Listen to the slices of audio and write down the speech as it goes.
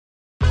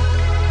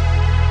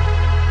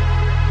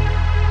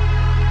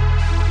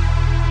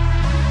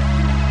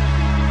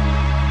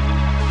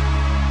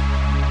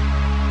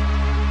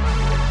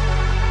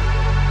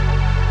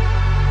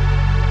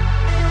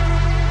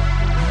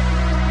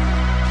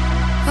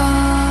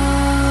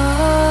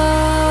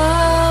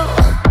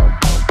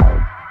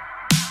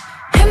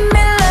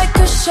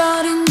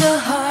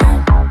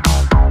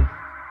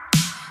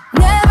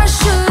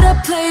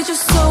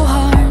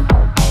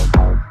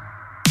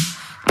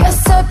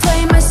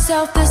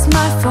myself this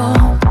my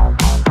fault.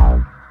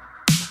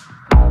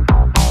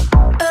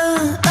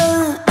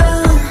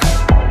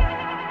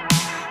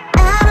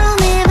 I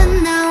don't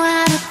even know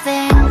how to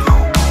think,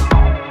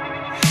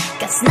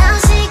 'cause now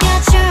she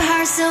got your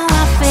heart, so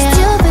I feel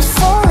stupid,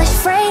 foolish,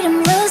 afraid I'm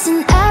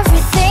losing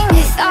everything.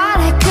 I thought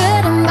I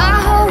could, and my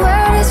whole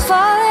world is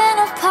falling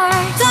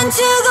apart. Don't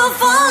you go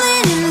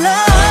falling in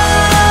love.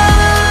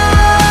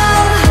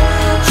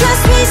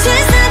 Trust me,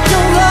 she's not the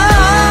one.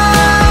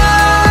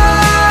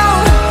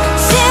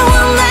 She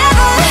will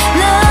never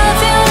love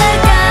you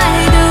like I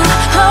do,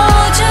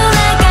 hold you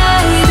like I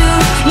do,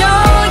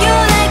 know you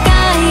like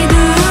I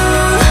do.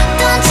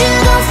 Don't you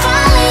go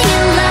falling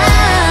in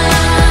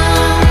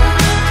love,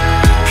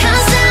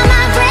 'cause I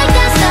might break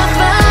that stuff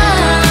up.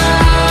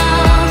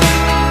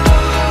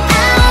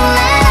 I won't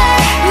let her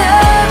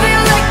Love you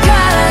like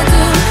I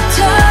do,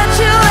 touch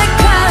you like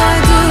I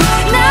do,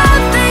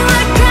 nothing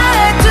like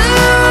I do,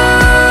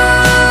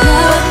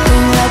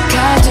 nothing like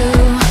I do.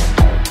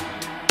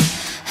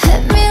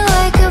 hit me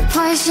like a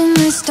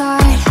poisonous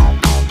dart.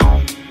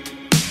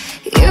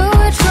 You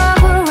were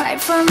trouble right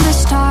from the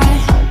start.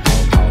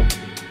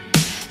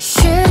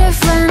 Should've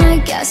run, I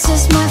guess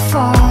it's my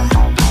fault.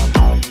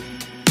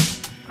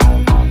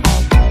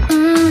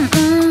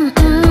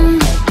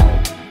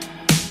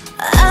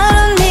 I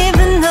don't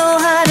even know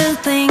how to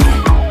think,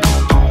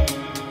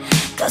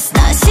 'cause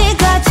now she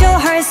got your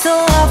heart, so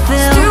I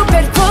feel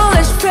Stupid,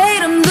 foolish, afraid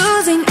I'm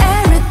losing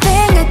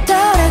everything. I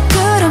thought I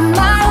could, and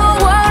my whole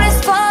world is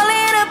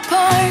falling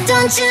apart.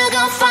 Don't you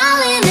go far.